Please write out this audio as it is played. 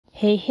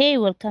Hey,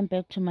 welcome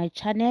back to my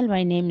channel.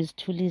 My name is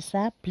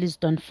Tulisa. Please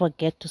don't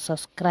forget to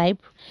subscribe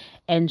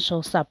and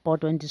show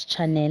support on this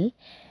channel,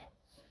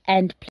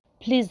 and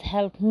please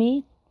help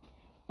me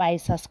by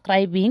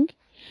subscribing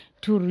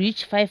to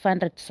reach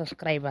 500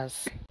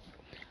 subscribers.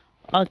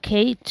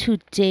 Okay,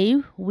 today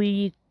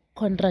we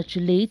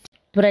congratulate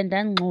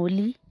Brenda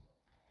Ngxoli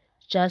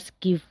just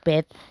give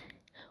birth.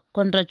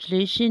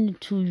 Congratulations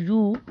to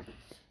you,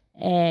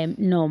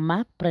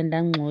 Noma, Brenda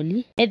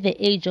Ngxoli. At the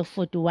age of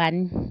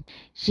 41,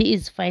 she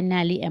is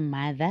finally a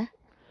mother.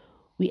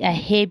 We are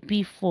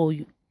happy for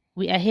you.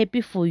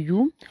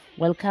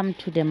 Welcome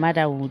to the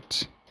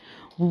motherhood.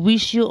 We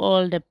wish you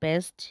all the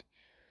best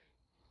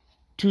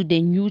to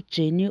the new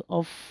journey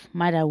of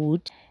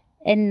motherhood.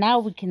 And now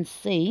we can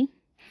say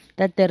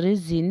that the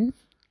reason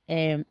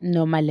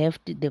Noma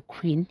left the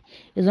Queen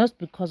is not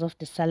because of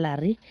the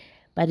salary,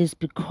 but it's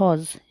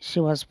because she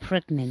was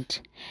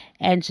pregnant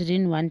and she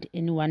didn't want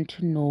anyone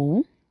to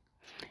know.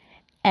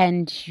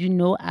 And you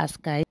know us,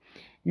 guys,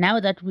 now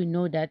that we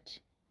know that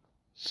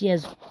she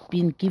has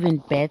been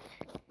given birth,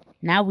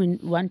 now we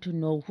want to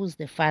know who's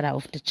the father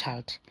of the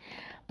child.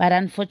 But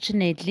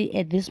unfortunately,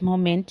 at this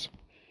moment,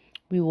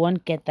 we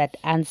won't get that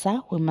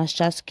answer. We must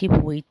just keep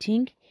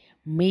waiting.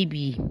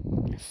 Maybe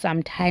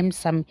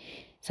sometimes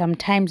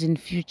in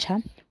future,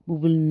 we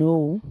will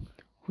know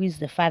who is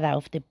the father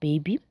of the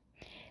baby.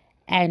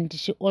 And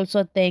she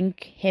also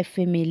thanked her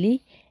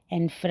family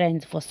and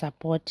friends for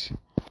support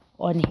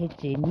on her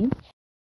journey.